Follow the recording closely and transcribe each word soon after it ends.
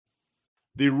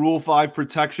The Rule 5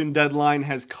 protection deadline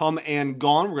has come and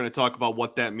gone. We're going to talk about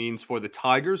what that means for the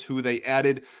Tigers, who they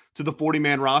added to the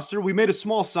 40-man roster. We made a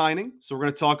small signing, so we're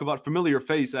going to talk about familiar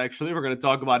face, actually. We're going to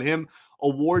talk about him.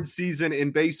 Award season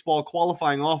in baseball,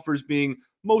 qualifying offers being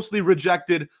mostly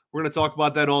rejected. We're going to talk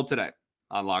about that all today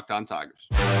on Locked On Tigers.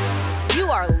 You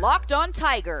are Locked On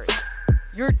Tigers,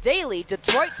 your daily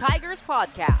Detroit Tigers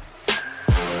podcast.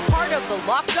 Part of the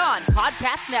Locked On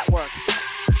Podcast Network,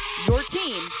 your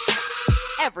team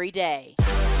every day.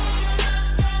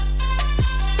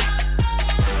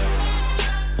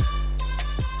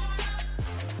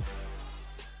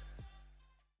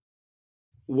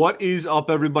 What is up,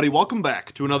 everybody? Welcome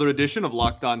back to another edition of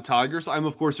Locked On Tigers. I'm,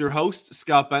 of course, your host,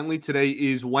 Scott Bentley. Today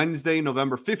is Wednesday,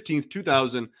 November 15th,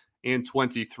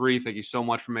 2023. Thank you so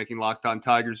much for making Locked On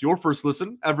Tigers your first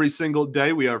listen every single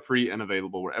day. We are free and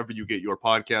available wherever you get your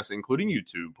podcasts, including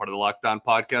YouTube, part of the Locked On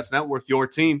Podcast Network, your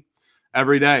team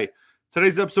every day.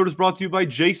 Today's episode is brought to you by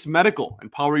Jace Medical.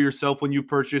 Empower yourself when you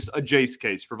purchase a Jace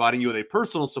case, providing you with a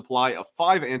personal supply of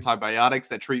 5 antibiotics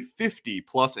that treat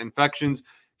 50-plus infections.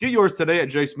 Get yours today at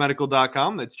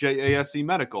jacemedical.com. That's JASE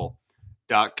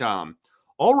medical.com.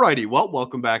 Alrighty, well,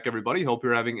 welcome back, everybody. Hope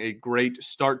you're having a great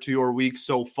start to your week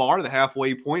so far, the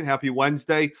halfway point. Happy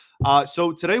Wednesday.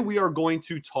 So today we are going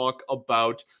to talk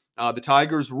about the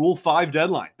Tigers' Rule 5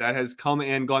 deadline. That has come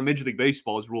and gone. Major League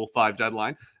Baseball's Rule 5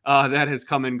 deadline. That has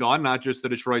come and gone, not just the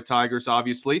Detroit Tigers,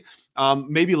 obviously.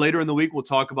 Maybe later in the week, we'll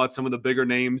talk about some of the bigger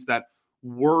names that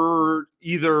were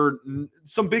either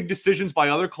some big decisions by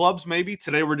other clubs, maybe.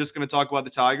 Today, we're just going to talk about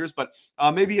the Tigers. But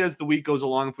maybe as the week goes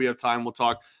along, if we have time, we'll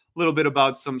talk a little bit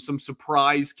about some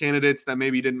surprise candidates that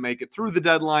maybe didn't make it through the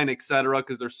deadline, etc.,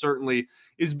 because there certainly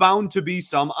is bound to be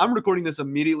some. I'm recording this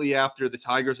immediately after the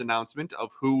Tigers' announcement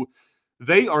of who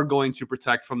they are going to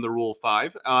protect from the Rule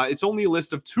 5. It's only a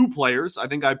list of 2 players. I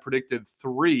think I predicted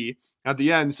 3 at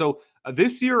the end. So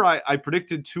this year I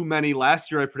predicted too many.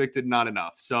 Last year I predicted not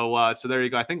enough. So there you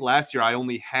go. I think last year I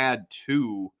only had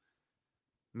 2,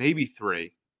 maybe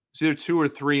 3. It's either 2 or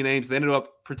 3 names. They ended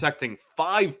up protecting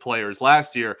 5 players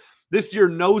last year. This year,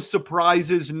 no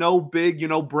surprises, no big,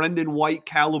 Brendan White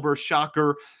caliber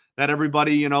shocker that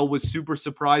everybody, was super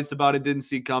surprised about and didn't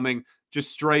see coming.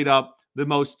 Just straight up, the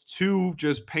most 2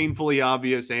 just painfully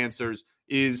obvious answers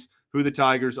is who the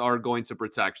Tigers are going to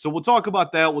protect. So we'll talk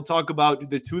about that. We'll talk about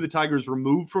the 2 the Tigers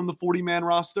removed from the 40-man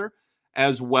roster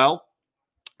as well,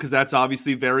 because that's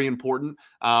obviously very important.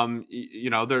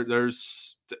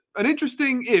 There's an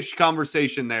interesting-ish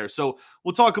conversation there. So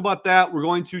we'll talk about that. We're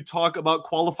going to talk about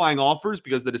qualifying offers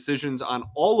because the decisions on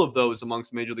all of those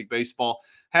amongst Major League Baseball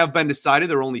have been decided.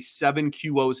 There are only 7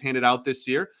 QOs handed out this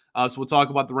year. So we'll talk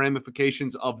about the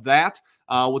ramifications of that.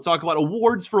 We'll talk about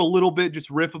awards for a little bit, just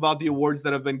riff about the awards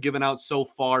that have been given out so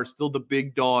far. Still the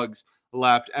big dogs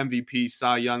left, MVP,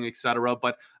 Cy Young, etc.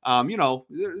 But,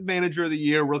 Manager of the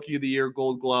Year, Rookie of the Year,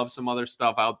 Gold Glove, some other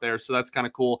stuff out there. So that's kind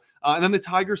of cool. And then the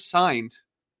Tigers signed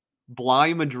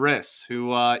Bly Madris,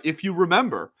 who, if you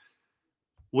remember,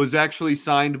 was actually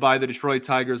signed by the Detroit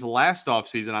Tigers last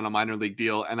offseason on a minor league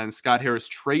deal, and then Scott Harris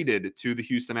traded to the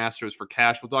Houston Astros for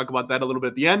cash. We'll talk about that a little bit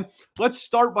at the end. Let's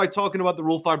start by talking about the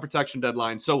Rule 5 protection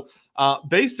deadline. So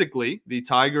basically, the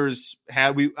Tigers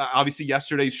obviously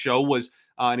yesterday's show was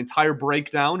an entire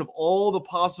breakdown of all the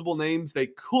possible names they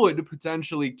could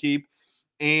potentially keep,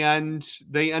 and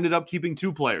they ended up keeping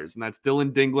 2 players, and that's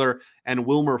Dillon, Dingler, and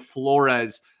Wilmer,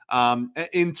 Flores.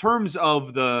 In terms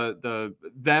of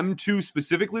them 2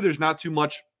 specifically, there's not too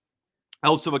much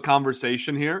else of a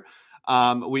conversation here.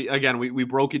 We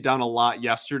broke it down a lot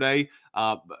yesterday.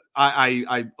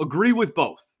 I agree with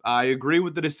both. I agree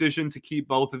with the decision to keep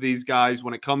both of these guys.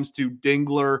 When it comes to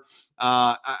Dingler,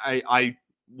 I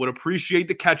would appreciate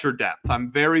the catcher depth. I'm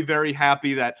very, very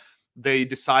happy that they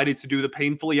decided to do the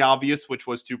painfully obvious, which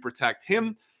was to protect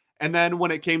him. And then when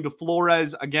it came to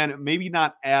Flores, again, maybe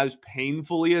not as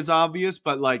painfully as obvious,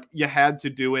 but you had to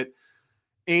do it.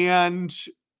 And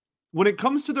when it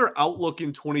comes to their outlook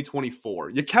in 2024,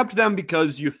 you kept them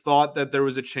because you thought that there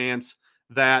was a chance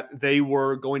that they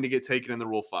were going to get taken in the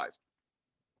Rule 5.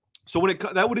 So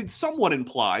that would somewhat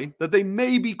imply that they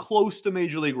may be close to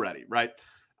Major League ready, right?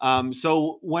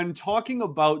 So when talking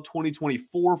about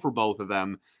 2024 for both of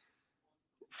them,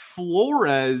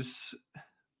 Flores,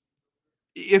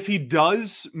 if he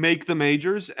does make the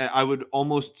majors, I'm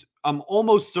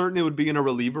almost certain it would be in a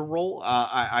reliever role.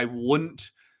 I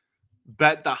wouldn't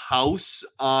bet the house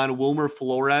on Wilmer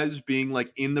Flores being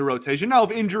in the rotation. Now,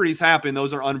 if injuries happen,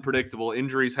 those are unpredictable.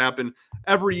 Injuries happen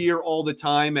every year, all the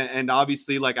time. And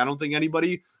obviously, I don't think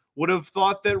anybody would have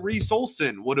thought that Reese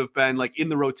Olson would have been in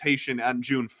the rotation on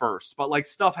June 1st, but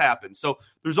stuff happens. So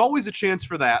there's always a chance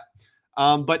for that.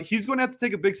 But he's going to have to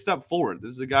take a big step forward.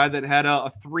 This is a guy that had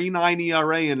a 3.9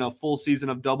 ERA in a full season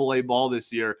of Double-A ball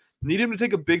this year. Need him to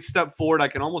take a big step forward. I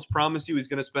can almost promise you he's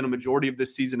going to spend a majority of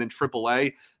this season in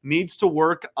Triple-A. Needs to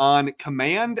work on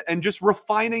command and just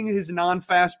refining his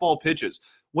non-fastball pitches.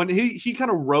 When he kind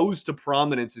of rose to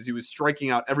prominence as he was striking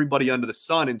out everybody under the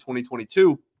sun in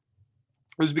 2022, it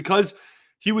was because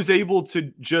he was able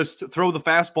to just throw the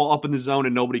fastball up in the zone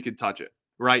and nobody could touch it,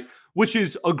 right? Which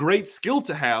is a great skill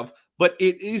to have, but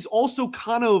it is also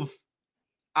kind of,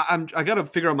 I got to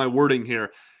figure out my wording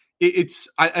here.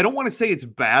 I don't want to say it's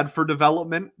bad for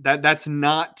development. That's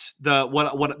not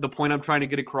the point I'm trying to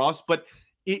get across, but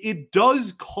it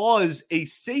does cause a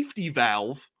safety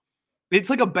valve. It's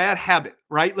like a bad habit,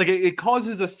 right? Like it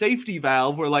causes a safety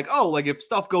valve where like, oh, like if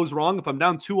stuff goes wrong, if I'm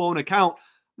down 2-0 in a count,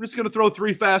 I'm just going to throw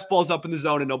 3 fastballs up in the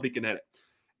zone and nobody can hit it.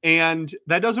 And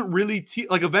that doesn't really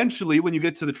like eventually when you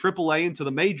get to the Triple-A and to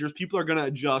the majors, people are going to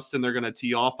adjust and they're going to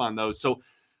tee off on those. So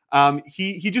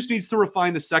he just needs to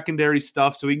refine the secondary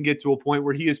stuff so he can get to a point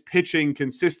where he is pitching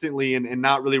consistently and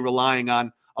not really relying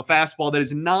on a fastball that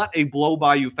is not a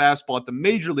blow-by-you fastball at the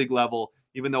major league level,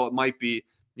 even though it might be,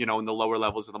 in the lower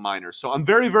levels of the minors. So I'm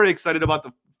very, very excited about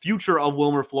the future of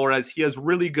Wilmer Flores. He has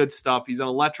really good stuff. He's an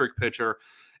electric pitcher.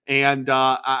 And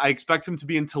I expect him to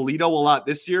be in Toledo a lot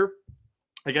this year.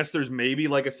 I guess there's maybe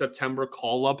like a September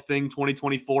call-up thing,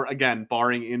 2024. Again,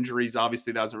 barring injuries,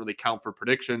 obviously that doesn't really count for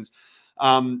predictions.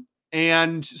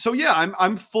 And so, yeah,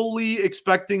 I'm fully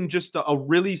expecting just a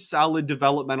really solid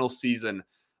developmental season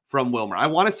from Wilmer. I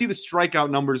want to see the strikeout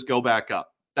numbers go back up.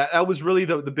 That was really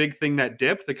the big thing that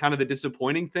dipped, the kind of the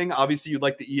disappointing thing. Obviously, you'd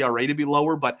like the ERA to be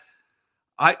lower, but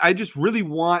I just really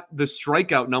want the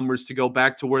strikeout numbers to go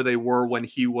back to where they were when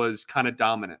he was kind of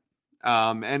dominant.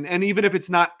 And even if it's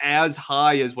not as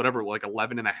high as whatever, like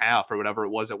 11.5 or whatever it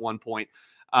was at one point,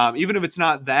 even if it's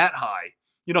not that high,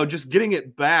 just getting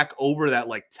it back over that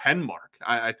like 10 mark,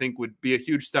 I think would be a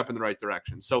huge step in the right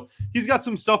direction. So he's got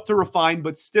some stuff to refine,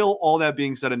 but still, all that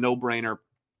being said, a no-brainer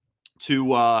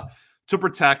to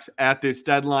protect at this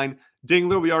deadline.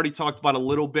 Dingler, we already talked about a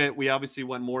little bit. We obviously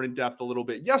went more in depth a little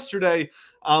bit yesterday.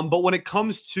 But when it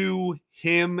comes to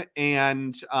him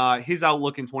and his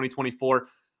outlook in 2024,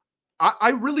 I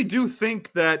really do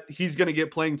think that he's going to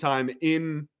get playing time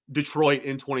in Detroit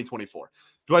in 2024.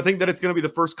 Do I think that it's going to be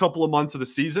the first couple of months of the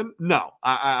season? No,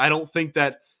 I don't think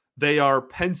that they are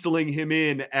penciling him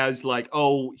in as like,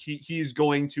 oh, he's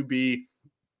going to be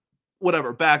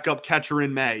whatever, backup catcher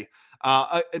in May.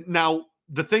 Now,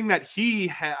 the thing that he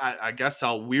I guess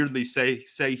I'll weirdly say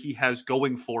he has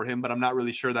going for him, but I'm not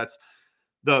really sure that's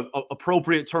the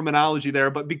appropriate terminology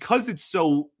there. But because it's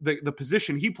so, the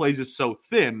position he plays is so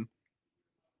thin,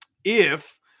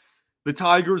 if the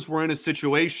Tigers were in a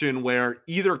situation where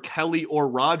either Kelly or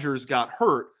Rogers got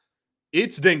hurt,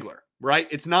 it's Dingler, right?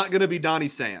 It's not going to be Donnie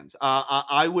Sands.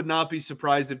 I would not be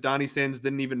surprised if Donnie Sands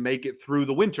didn't even make it through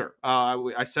the winter.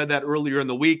 I said that earlier in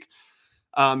the week.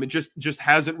 It just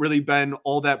hasn't really been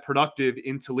all that productive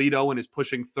in Toledo and is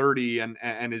pushing 30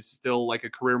 and is still like a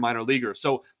career minor leaguer.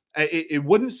 So it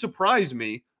wouldn't surprise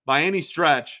me by any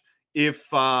stretch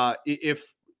if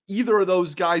either of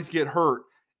those guys get hurt.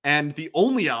 And the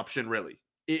only option really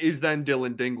is then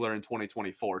Dillon Dingler in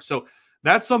 2024. So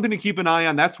that's something to keep an eye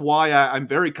on. That's why I'm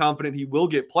very confident he will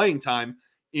get playing time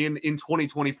in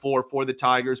 2024 for the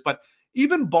Tigers. But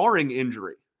even barring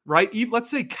injury, right? Let's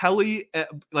say Kelly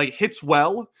hits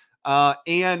well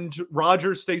and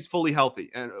Rogers stays fully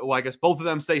healthy. And I guess both of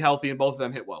them stay healthy and both of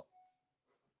them hit well.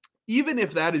 Even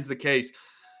if that is the case,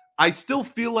 I still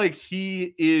feel like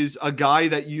he is a guy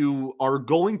that you are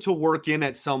going to work in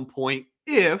at some point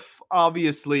if,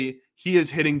 obviously, he is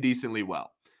hitting decently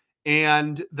well.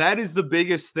 And that is the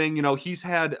biggest thing. He's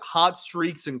had hot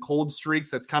streaks and cold streaks.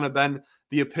 That's kind of been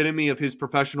the epitome of his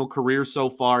professional career so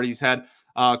far. He's had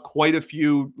quite a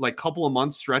few, couple of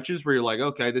month stretches where you're like,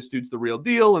 okay, this dude's the real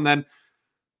deal. And then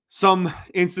some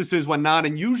instances when not.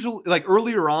 And usually,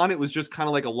 earlier on, it was just kind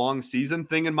of like a long season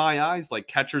thing in my eyes. Like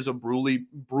catcher's a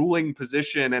grueling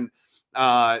position. And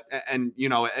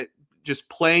just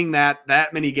playing that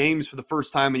many games for the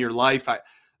first time in your life.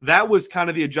 That was kind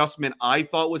of the adjustment I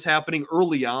thought was happening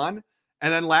early on.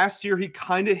 And then last year, he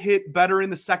kind of hit better in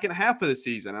the second half of the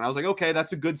season. And I was like, okay,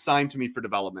 that's a good sign to me for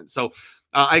development. So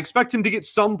I expect him to get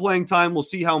some playing time. We'll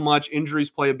see how much.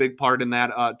 Injuries play a big part in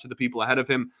that to the people ahead of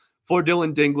him. For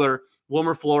Dillon Dingler,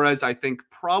 Wilmer Flores, I think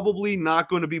probably not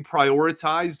going to be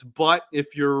prioritized. But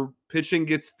if your pitching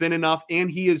gets thin enough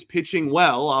and he is pitching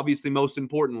well, obviously most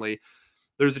importantly,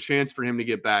 there's a chance for him to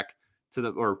get back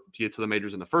to get to the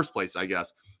majors in the first place, I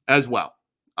guess, as well.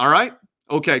 All right.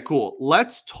 Okay, cool.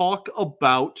 Let's talk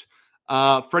about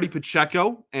Freddie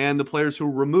Pacheco and the players who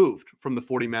were removed from the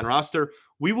 40-man roster.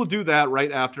 We will do that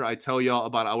right after I tell y'all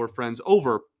about our friends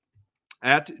over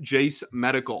at Jace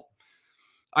Medical.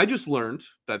 I just learned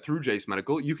that through Jace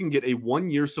Medical, you can get a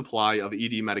 1-year supply of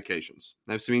ED medications.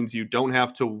 This means you don't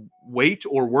have to wait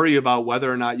or worry about whether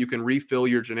or not you can refill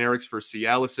your generics for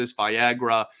Cialis,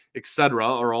 Viagra,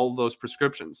 etc., or all of those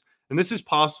prescriptions. And this is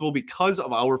possible because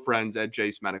of our friends at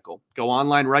Jace Medical. Go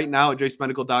online right now at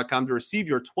jacemedical.com to receive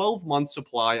your 12-month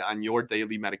supply on your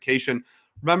daily medication.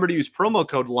 Remember to use promo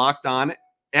code LOCKEDON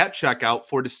at checkout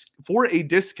for a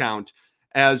discount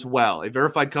as well. A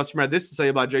verified customer had this to say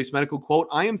about Jace Medical, quote,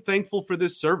 "I am thankful for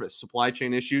this service. Supply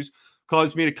chain issues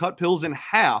caused me to cut pills in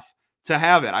half to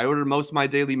have it. I ordered most of my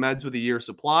daily meds with a year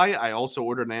supply. I also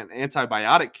ordered an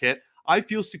antibiotic kit. I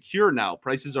feel secure now.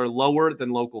 Prices are lower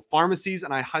than local pharmacies,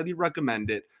 and I highly recommend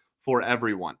it for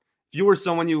everyone." If you or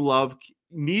someone you love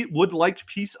would like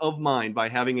peace of mind by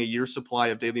having a year supply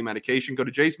of daily medication, go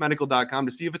to jacemedical.com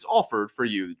to see if it's offered for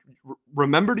you.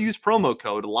 Remember to use promo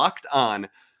code LOCKEDON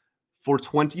for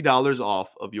 $20 off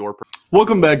of your purchase.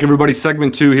 Welcome back, everybody.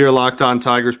 Segment 2 here, Locked On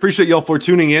Tigers. Appreciate y'all for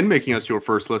tuning in, making us your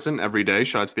first listen every day.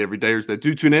 Shout out to the everydayers that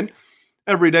do tune in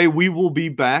every day. We will be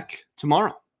back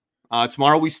tomorrow.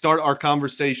 Tomorrow we start our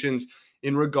conversations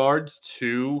in regards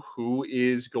to who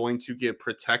is going to get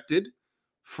protected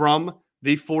from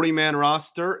the 40-man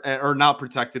roster, or not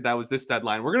protected. That was this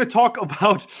deadline. We're going to talk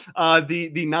about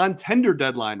the non-tender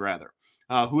deadline, rather.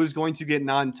 Who is going to get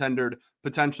non-tendered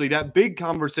potentially. That big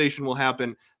conversation will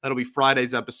happen. That'll be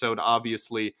Friday's episode,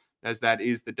 obviously, as that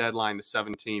is the deadline, the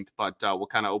 17th. But we'll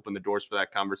kind of open the doors for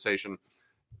that conversation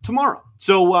tomorrow.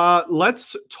 So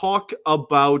let's talk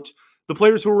about the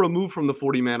players who were removed from the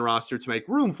 40-man roster to make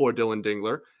room for Dillon,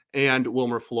 Dingler and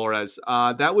Wilmer Flores.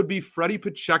 That would be Freddie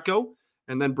Pacheco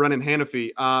and then Brennan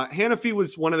Hanafy. Hanafy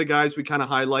was one of the guys we kind of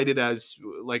highlighted as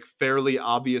like fairly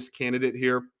obvious candidate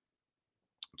here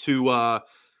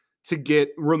to get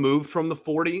removed from the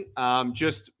 40.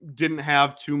 Just didn't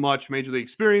have too much major league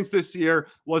experience this year.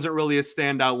 Wasn't really a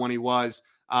standout when he was.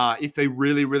 If they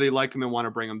really, really like him and want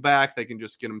to bring him back, they can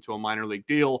just get him to a minor league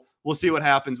deal. We'll see what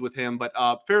happens with him, but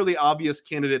fairly obvious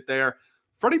candidate there.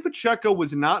 Freddie Pacheco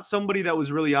was not somebody that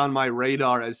was really on my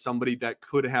radar as somebody that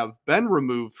could have been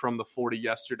removed from the 40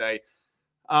 yesterday.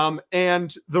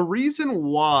 And the reason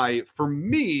why, for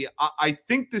me, I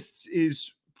think this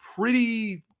is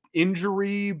pretty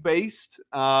injury based.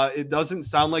 It doesn't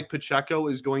sound like Pacheco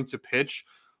is going to pitch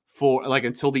for like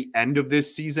until the end of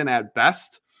this season at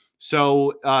best.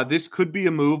 So this could be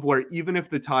a move where even if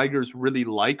the Tigers really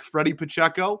like Freddie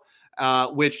Pacheco,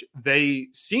 which they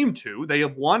seem to, they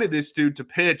have wanted this dude to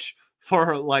pitch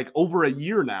for like over a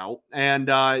year now. And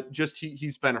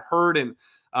he's been hurt and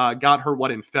got hurt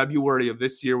in February of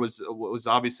this year was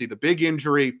obviously the big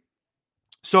injury.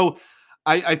 So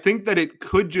I think that it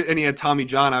could, and he had Tommy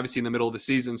John obviously in the middle of the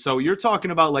season. So you're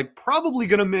talking about like probably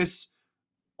going to miss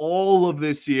all of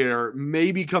this year,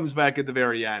 maybe comes back at the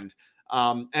very end.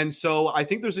 And so I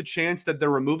think there's a chance that they're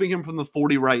removing him from the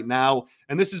 40 right now.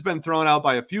 And this has been thrown out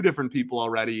by a few different people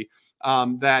already,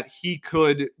 that he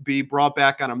could be brought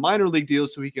back on a minor league deal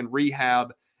so he can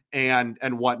rehab and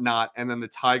whatnot. And then the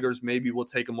Tigers maybe will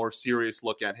take a more serious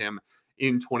look at him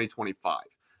in 2025.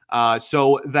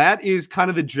 So that is kind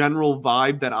of the general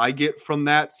vibe that I get from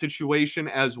that situation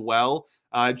as well.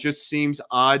 It just seems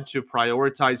odd to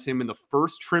prioritize him in the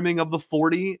first trimming of the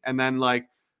 40 and then like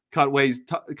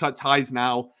cut ties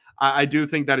now. I do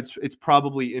think that it's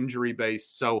probably injury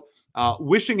based. So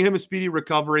wishing him a speedy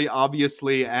recovery,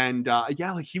 obviously. And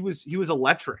like he was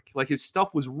electric. Like his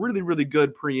stuff was really, really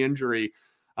good pre-injury.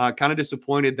 Kind of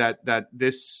disappointed that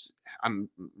this,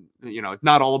 it's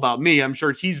not all about me. I'm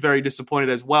sure he's very disappointed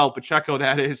as well. Pacheco,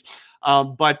 that is.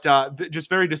 But just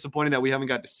very disappointed that we haven't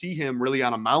got to see him really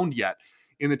on a mound yet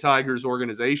in the Tigers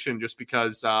organization, just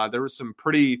because there was some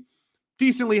pretty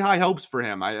decently high hopes for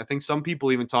him. I think some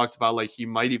people even talked about like he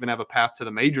might even have a path to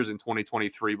the majors in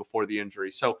 2023 before the injury.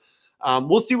 So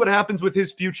we'll see what happens with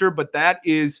his future, but that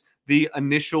is the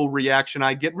initial reaction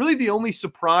I get. Really the only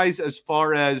surprise as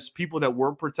far as people that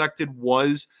weren't protected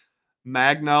was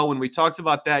Magno. And we talked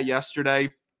about that yesterday.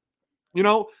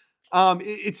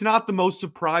 It's not the most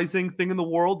surprising thing in the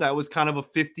world. That was kind of a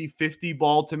 50-50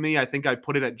 ball to me. I think I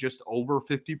put it at just over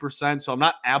 50%. So I'm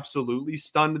not absolutely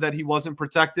stunned that he wasn't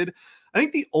protected. I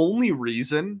think the only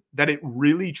reason that it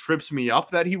really trips me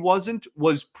up that he wasn't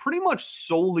was pretty much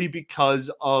solely because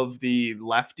of the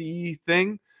lefty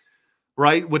thing,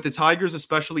 right? With the Tigers,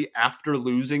 especially after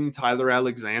losing Tyler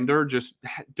Alexander, just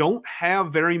don't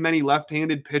have very many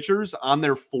left-handed pitchers on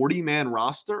their 40-man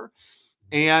roster.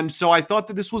 And so I thought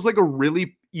that this was like a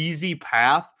really easy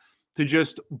path to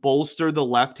just bolster the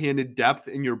left-handed depth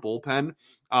in your bullpen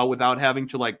without having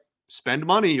to like spend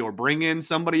money or bring in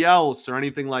somebody else or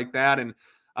anything like that. And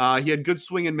he had good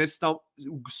swing and miss stuff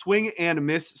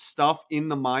in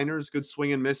the minors, good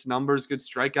swing and miss numbers, good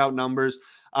strikeout numbers.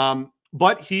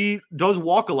 But he does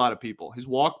walk a lot of people. His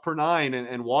walk per nine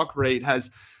and walk rate has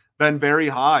been very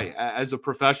high as a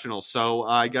professional. So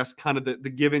I guess kind of the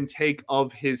give and take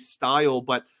of his style.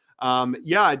 But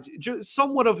just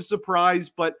somewhat of a surprise.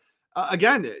 But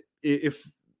again, if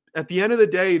at the end of the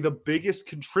day, the biggest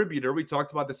contributor, we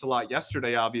talked about this a lot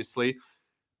yesterday, obviously,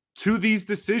 to these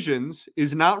decisions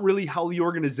is not really how the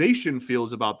organization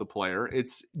feels about the player.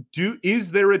 It's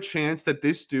is there a chance that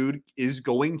this dude is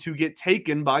going to get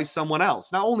taken by someone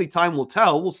else? Now, only time will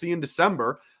tell. We'll see in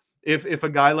December if a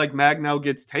guy like Magnow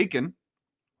gets taken.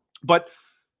 But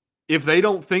if they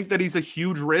don't think that he's a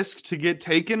huge risk to get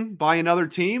taken by another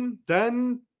team,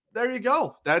 then there you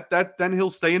go. Then he'll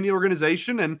stay in the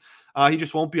organization and he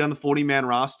just won't be on the 40-man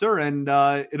roster, and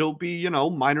it'll be,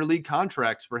 minor league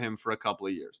contracts for him for a couple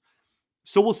of years.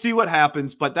 So we'll see what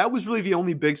happens, but that was really the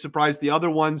only big surprise. The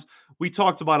other ones we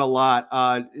talked about a lot,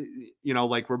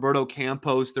 like Roberto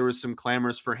Campos, there was some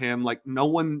clamors for him. Like no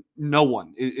one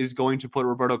is going to put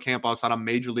Roberto Campos on a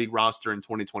major league roster in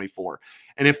 2024.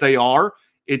 And if they are,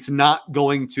 it's not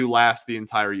going to last the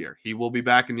entire year. He will be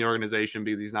back in the organization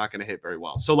because he's not going to hit very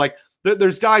well. So like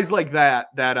there's guys like that,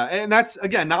 and that's,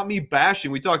 again, not me bashing.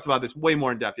 We talked about this way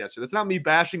more in depth yesterday. That's not me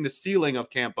bashing the ceiling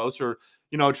of Campos or,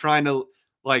 trying to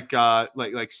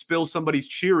like spill somebody's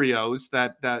Cheerios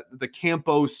that the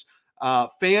Campos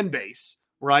fan base,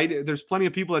 right? There's plenty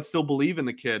of people that still believe in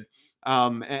the kid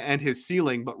and his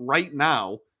ceiling. But right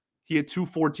now, he had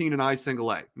 214 and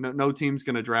I-single-A. No team's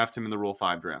going to draft him in the Rule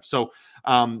 5 draft. So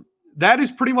that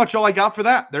is pretty much all I got for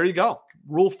that. There you go.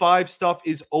 Rule 5 stuff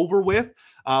is over with.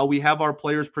 We have our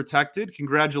players protected.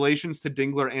 Congratulations to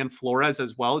Dingler and Flores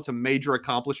as well. It's a major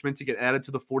accomplishment to get added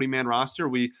to the 40-man roster.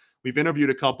 We've interviewed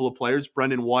a couple of players.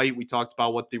 Brendan White, we talked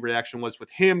about what the reaction was with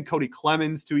him. Cody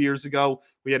Clemens 2 years ago,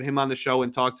 we had him on the show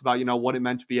and talked about, what it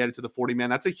meant to be added to the 40-man.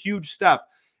 That's a huge step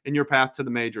in your path to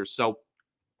the majors. So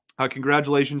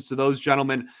congratulations to those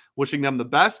gentlemen, wishing them the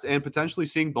best and potentially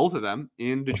seeing both of them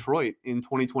in Detroit in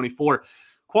 2024.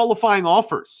 Qualifying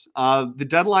offers. The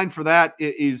deadline for that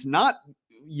is not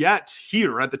yet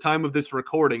here at the time of this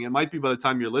recording. It might be by the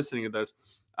time you're listening to this,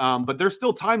 but there's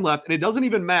still time left, and it doesn't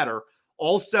even matter.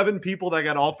 All 7 people that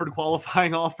got offered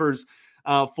qualifying offers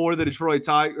for the Detroit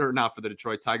Tigers, or not for the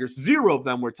Detroit Tigers, 0 of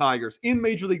them were Tigers in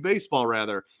Major League Baseball,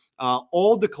 rather,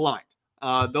 all declined.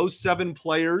 Those 7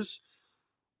 players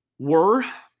were,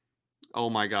 oh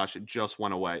my gosh, it just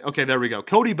went away. Okay, there we go.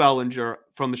 Cody Bellinger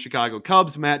from the Chicago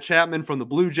Cubs, Matt Chapman from the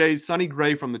Blue Jays, Sonny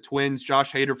Gray from the Twins,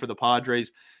 Josh Hader for the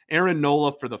Padres, Aaron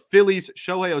Nola for the Phillies,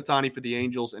 Shohei Ohtani for the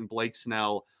Angels, and Blake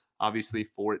Snell, obviously,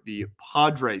 for the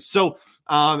Padres. So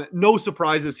no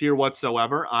surprises here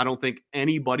whatsoever. I don't think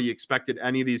anybody expected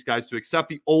any of these guys to accept.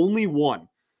 The only one,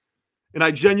 and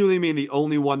I genuinely mean the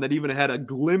only one that even had a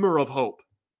glimmer of hope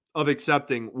of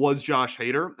accepting, was Josh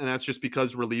Hader, and that's just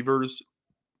because relievers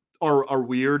are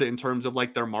weird in terms of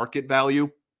like their market value.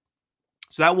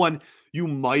 So that one, you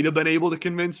might have been able to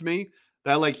convince me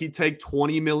that like he'd take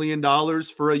 $20 million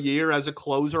for a year as a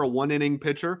closer, a 1-inning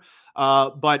pitcher.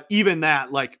 But even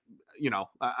that, like,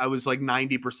 I was like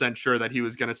 90% sure that he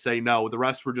was going to say no. The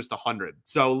rest were just 100.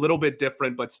 So a little bit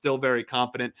different, but still very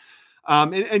confident.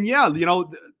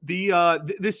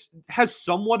 This has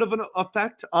somewhat of an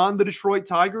effect on the Detroit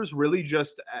Tigers, really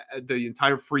just the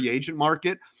entire free agent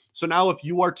market. So now if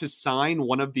you are to sign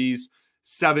one of these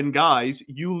 7 guys,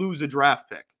 you lose a draft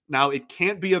pick. Now, it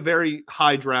can't be a very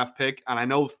high draft pick, and I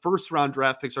know first-round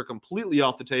draft picks are completely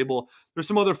off the table. There's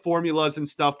some other formulas and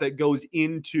stuff that goes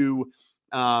into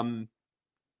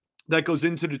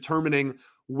determining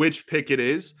which pick it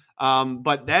is.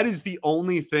 But that is the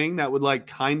only thing that would like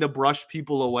kind of brush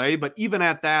people away. But even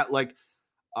at that, like,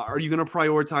 are you going to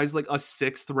prioritize like a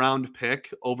 6th round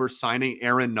pick over signing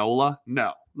Aaron Nola?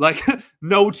 No, like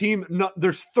no team. No,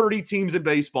 there's 30 teams in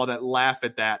baseball that laugh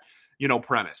at that,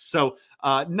 premise. So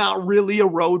not really a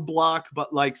roadblock,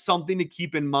 but like something to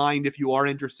keep in mind. If you are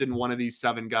interested in one of these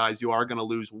 7 guys, you are going to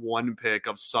lose 1 pick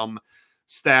of some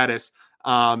status.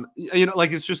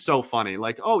 Like, it's just so funny.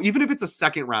 Like, oh, even if it's a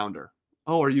 2nd rounder,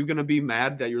 oh, are you going to be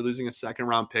mad that you're losing a 2nd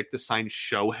round pick to sign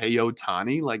Shohei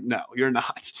Ohtani? Like, no, you're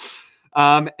not.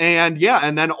 And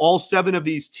then all 7 of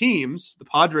these teams, the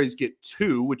Padres get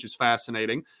 2, which is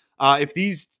fascinating. If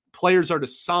these players are to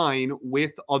sign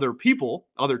with other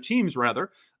teams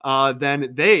rather,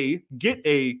 then they get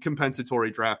a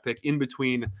compensatory draft pick in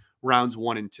between rounds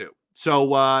 1 and 2.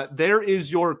 So there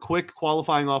is your quick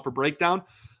qualifying offer breakdown.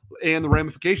 and the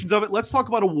ramifications of it. Let's talk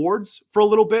about awards for a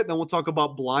little bit. Then we'll talk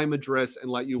about Bly Madris and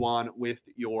let you on with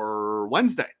your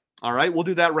Wednesday. All right, we'll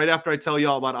do that right after I tell you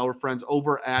all about our friends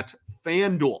over at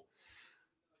FanDuel.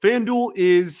 FanDuel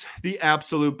is the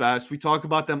absolute best. We talk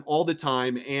about them all the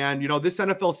time. And, this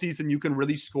NFL season, you can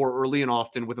really score early and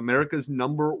often with America's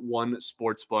 #1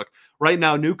 sportsbook. Right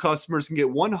now, new customers can get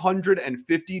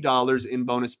 $150 in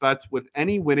bonus bets with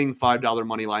any winning $5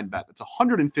 moneyline bet. That's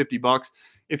 $150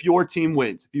 if your team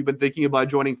wins. If you've been thinking about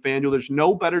joining FanDuel, there's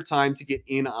no better time to get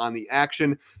in on the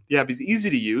action. The app is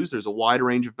easy to use. There's a wide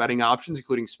range of betting options,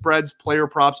 including spreads, player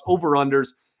props,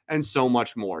 over-unders, and so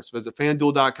much more. So visit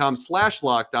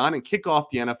FanDuel.com/lockedon and kick off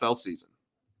the NFL season.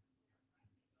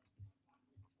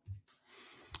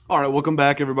 All right, welcome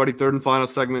back, everybody. Third and final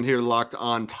segment here, Locked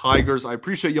On Tigers. I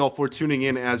appreciate y'all for tuning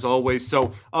in as always.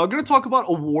 So I'm going to talk about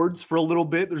awards for a little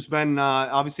bit. There's been,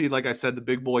 obviously, like I said, the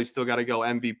big boys still got to go,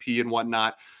 MVP and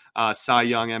whatnot. Cy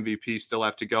Young MVP still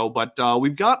have to go. But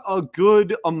we've got a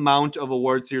good amount of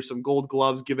awards here, some gold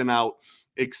gloves given out,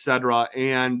 etc.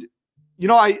 And,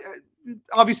 I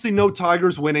obviously no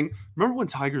Tigers winning. Remember when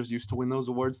Tigers used to win those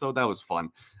awards, though? That was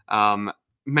fun.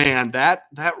 Man, that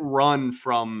run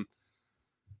from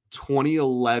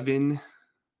 2011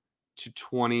 to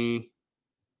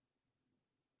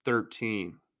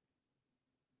 2013.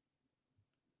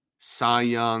 Cy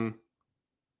Young,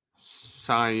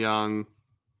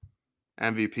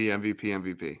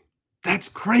 MVP. That's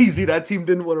crazy. That team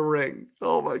didn't win a ring.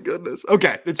 Oh, my goodness.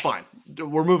 Okay, it's fine.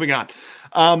 We're moving on.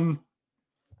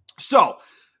 So,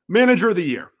 Manager of the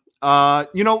Year.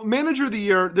 Manager of the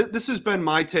Year, this has been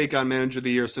my take on Manager of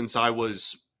the Year since I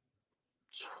was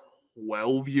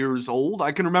 12 years old.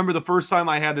 I can remember the first time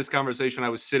I had this conversation, I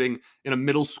was sitting in a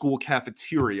middle school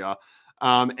cafeteria,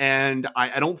 and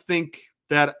I don't think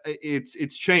that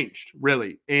it's changed,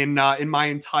 really, in my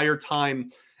entire time,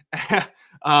 I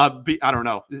don't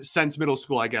know, since middle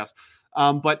school, I guess.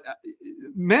 But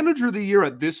Manager of the Year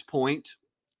at this point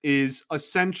is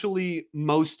essentially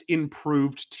Most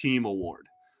Improved Team award,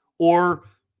 or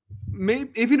maybe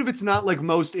even if it's not like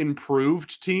Most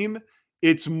Improved Team,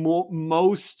 it's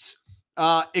most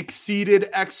exceeded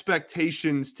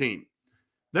expectations team.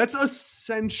 That's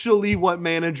essentially what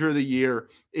Manager of the Year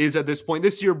is at this point.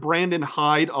 This year, Brandon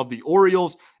Hyde of the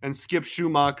Orioles and Skip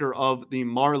Schumacher of the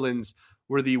Marlins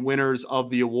were the winners of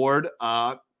the award.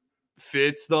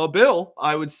 Fits the bill,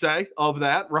 I would say, of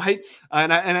that, right?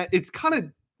 And it's kind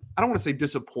of, I don't want to say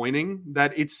disappointing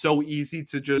that it's so easy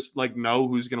to just know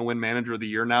who's going to win Manager of the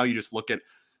Year now. You just look at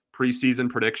preseason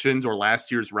predictions or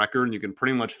last year's record, and you can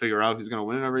pretty much figure out who's going to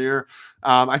win it every year.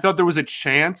 I thought there was a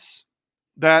chance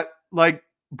that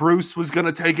Bruce was going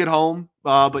to take it home,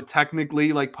 but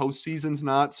technically postseason's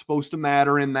not supposed to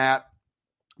matter in that.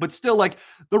 But still,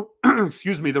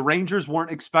 the Rangers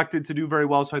weren't expected to do very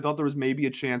well, so I thought there was maybe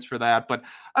a chance for that. But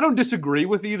I don't disagree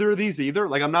with either of these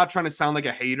either. I'm not trying to sound like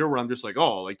a hater where I'm just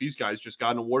these guys just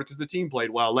got an award because the team played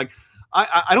well.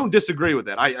 I don't disagree with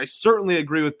it. I certainly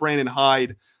agree with Brandon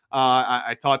Hyde.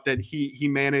 I thought that he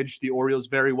managed the Orioles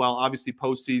very well. Obviously,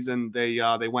 postseason,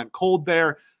 they went cold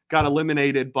there, got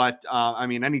eliminated. But,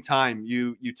 anytime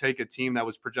you take a team that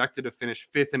was projected to finish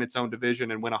 5th in its own division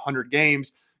and win 100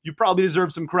 games, you probably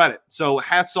deserve some credit. So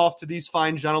hats off to these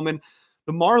fine gentlemen.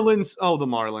 The Marlins.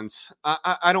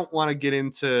 I don't want to get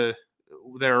into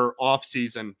their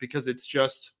offseason because it's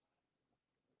just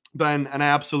been an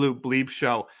absolute bleep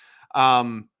show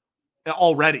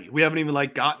already. We haven't even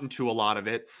gotten to a lot of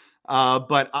it.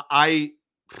 But I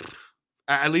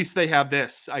at least they have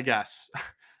this, I guess.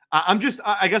 I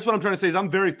guess what I'm trying to say is I'm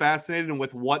very fascinated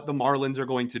with what the Marlins are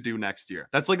going to do next year.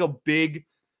 That's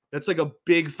a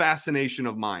big fascination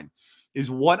of mine, is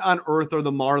what on earth are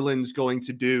the Marlins going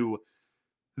to do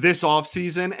this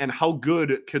offseason, and how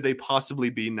good could they possibly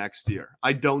be next year?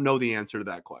 I don't know the answer to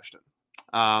that question.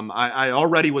 I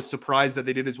already was surprised that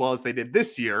they did as well as they did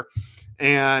this year,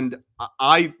 and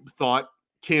I thought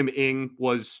Kim Ng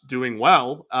was doing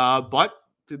well, but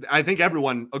I think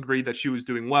everyone agreed that she was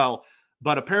doing well.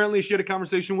 But apparently she had a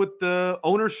conversation with the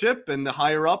ownership and the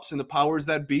higher-ups and the powers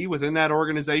that be within that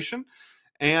organization,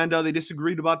 and they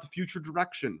disagreed about the future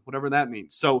direction, whatever that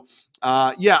means. So,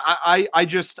 I'm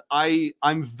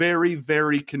very,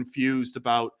 very confused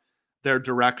about their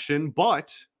direction,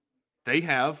 but they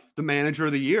have the Manager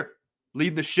of the Year.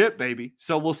 Lead the ship, baby.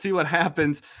 So we'll see what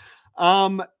happens.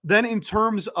 Then in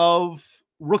terms of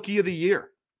Rookie of the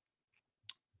Year,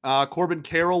 Corbin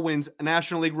Carroll wins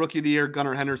National League Rookie of the Year.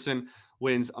 Gunnar Henderson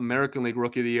wins American League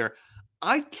Rookie of the Year.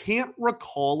 I can't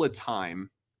recall a time,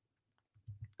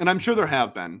 and I'm sure there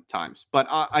have been times, but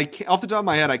I can't, off the top of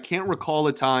my head, I can't recall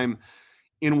a time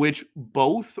in which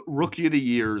both rookie of the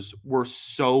years were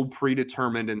so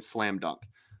predetermined and slam dunk.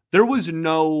 There was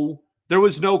no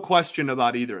question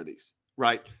about either of these,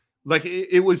 right? Like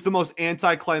it was the most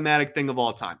anticlimactic thing of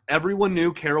all time. Everyone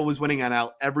knew Carroll was winning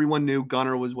NL. Everyone knew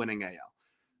Gunnar was winning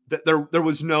AL. There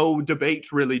was no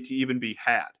debate really to even be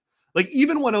had. Like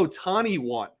even when Ohtani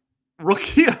won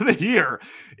Rookie of the Year,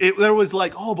 there was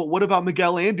like, oh, but what about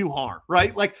Miguel Andujar,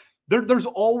 right? Like there's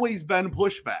always been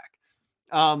pushback.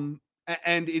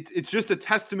 And it's just a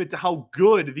testament to how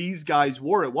good these guys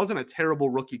were. It wasn't a terrible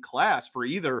rookie class for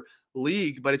either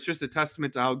league, but it's just a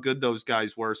testament to how good those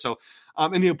guys were. So,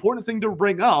 and the important thing to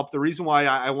bring up, the reason why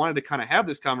I wanted to kind of have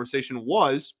this conversation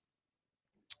was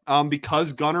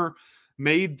because Gunnar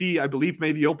made the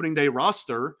opening day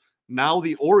roster. Now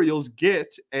the Orioles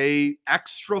get a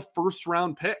extra first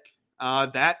round pick.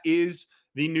 That is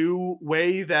the new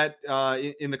way that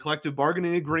in the collective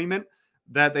bargaining agreement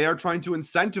that they are trying to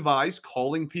incentivize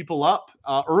calling people up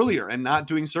earlier and not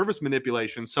doing service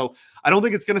manipulation. So I don't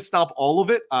think it's going to stop all of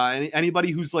it.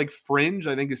 Anybody who's like fringe,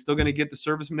 I think is still going to get the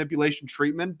service manipulation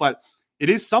treatment, but it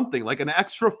is something like an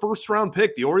extra first round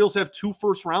pick. The Orioles have 2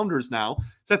 first rounders now.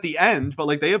 It's at the end, but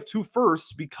like they have 2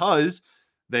 firsts because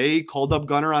they called up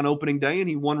Gunnar on opening day and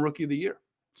he won Rookie of the Year.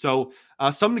 So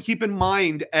something to keep in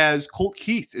mind as Colt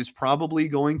Keith is probably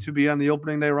going to be on the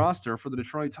opening day roster for the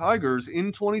Detroit Tigers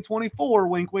in 2024.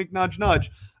 Wink, wink, nudge,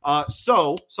 nudge.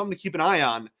 So something to keep an eye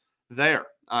on there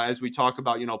as we talk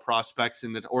about, prospects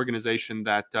in the organization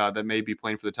that may be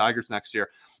playing for the Tigers next year.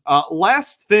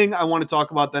 Last thing I want to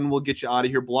talk about, then we'll get you out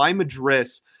of here. Bly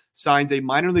Madris signs a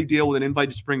minor league deal with an invite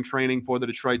to spring training for the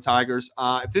Detroit Tigers.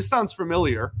 If this sounds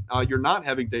familiar, you're not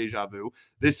having deja vu.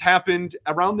 This happened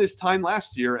around this time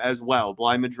last year as well.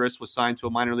 Bly Madris was signed to a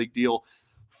minor league deal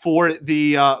for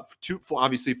the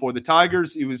obviously for the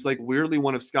Tigers. He was like weirdly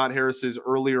one of Scott Harris's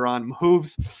earlier on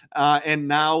moves, and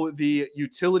now the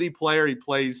utility player. He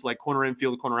plays like corner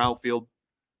infield, corner outfield.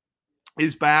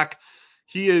 Is back.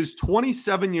 He is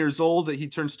 27 years old. He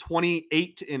turns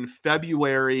 28 in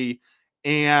February.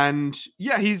 And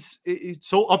yeah, he's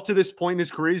so up to this point in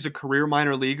his career, he's a career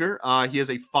minor leaguer. He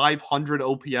has a 500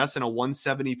 OPS and a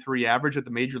 173 average at the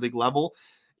major league level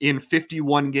in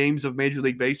 51 games of Major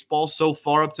League Baseball so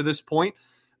far up to this point.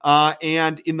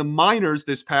 And in the minors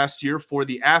this past year for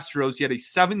the Astros, he had a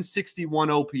 761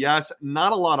 OPS,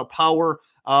 not a lot of power,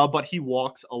 but he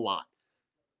walks a lot.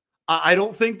 I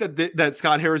don't think that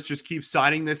Scott Harris just keeps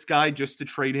signing this guy just to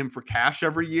trade him for cash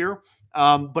every year.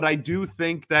 But I do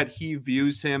think that he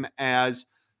views him as,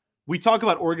 we talk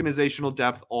about organizational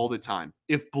depth all the time.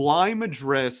 If Bly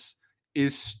Madris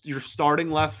is your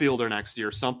starting left fielder next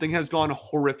year, something has gone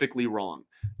horrifically wrong.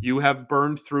 You have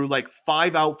burned through like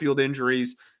 5 outfield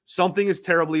injuries. Something is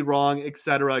terribly wrong, et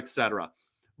cetera, et cetera.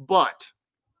 But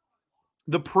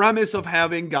the premise of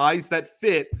having guys that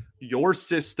fit your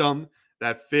system,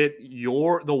 that fit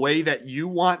the way that you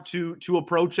want to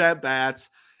approach at bats,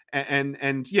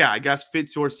 and yeah, I guess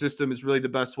fits your system is really the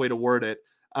best way to word it.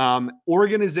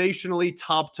 Organizationally,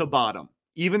 top to bottom,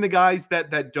 even the guys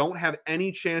that don't have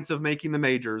any chance of making the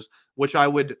majors, which I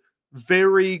would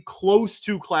very close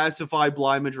to classify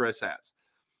Bly Madris as.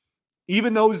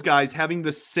 Even those guys having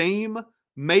the same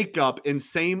makeup and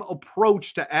same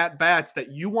approach to at-bats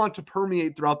that you want to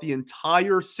permeate throughout the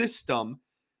entire system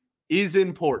is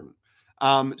important.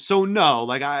 So no,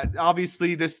 like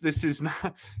obviously this is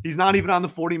not, he's not even on the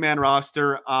 40-man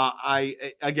roster.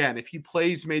 Again, if he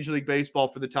plays Major League Baseball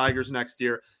for the Tigers next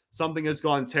year, something has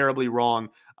gone terribly wrong.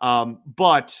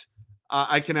 But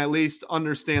I can at least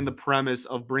understand the premise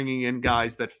of bringing in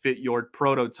guys that fit your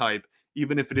prototype,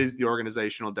 even if it is the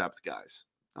organizational depth guys.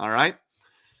 All right,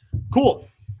 cool.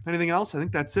 Anything else? I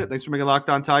think that's it. Thanks for making Locked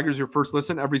On Tigers your first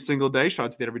listen every single day. Shout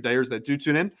out to the everydayers that do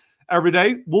tune in every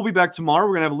day. We'll be back tomorrow.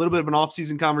 We're going to have a little bit of an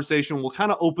off-season conversation. We'll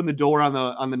kind of open the door on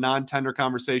the non-tender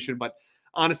conversation, but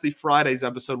honestly, Friday's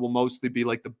episode will mostly be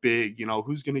like the big,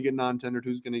 who's going to get non-tendered,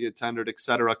 who's going to get tendered, et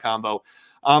cetera combo.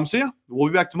 So yeah, we'll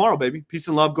be back tomorrow, baby. Peace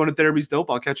and love. Going to therapy's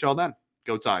dope. I'll catch y'all then.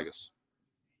 Go Tigers.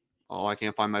 Oh, I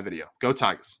can't find my video. Go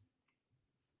Tigers.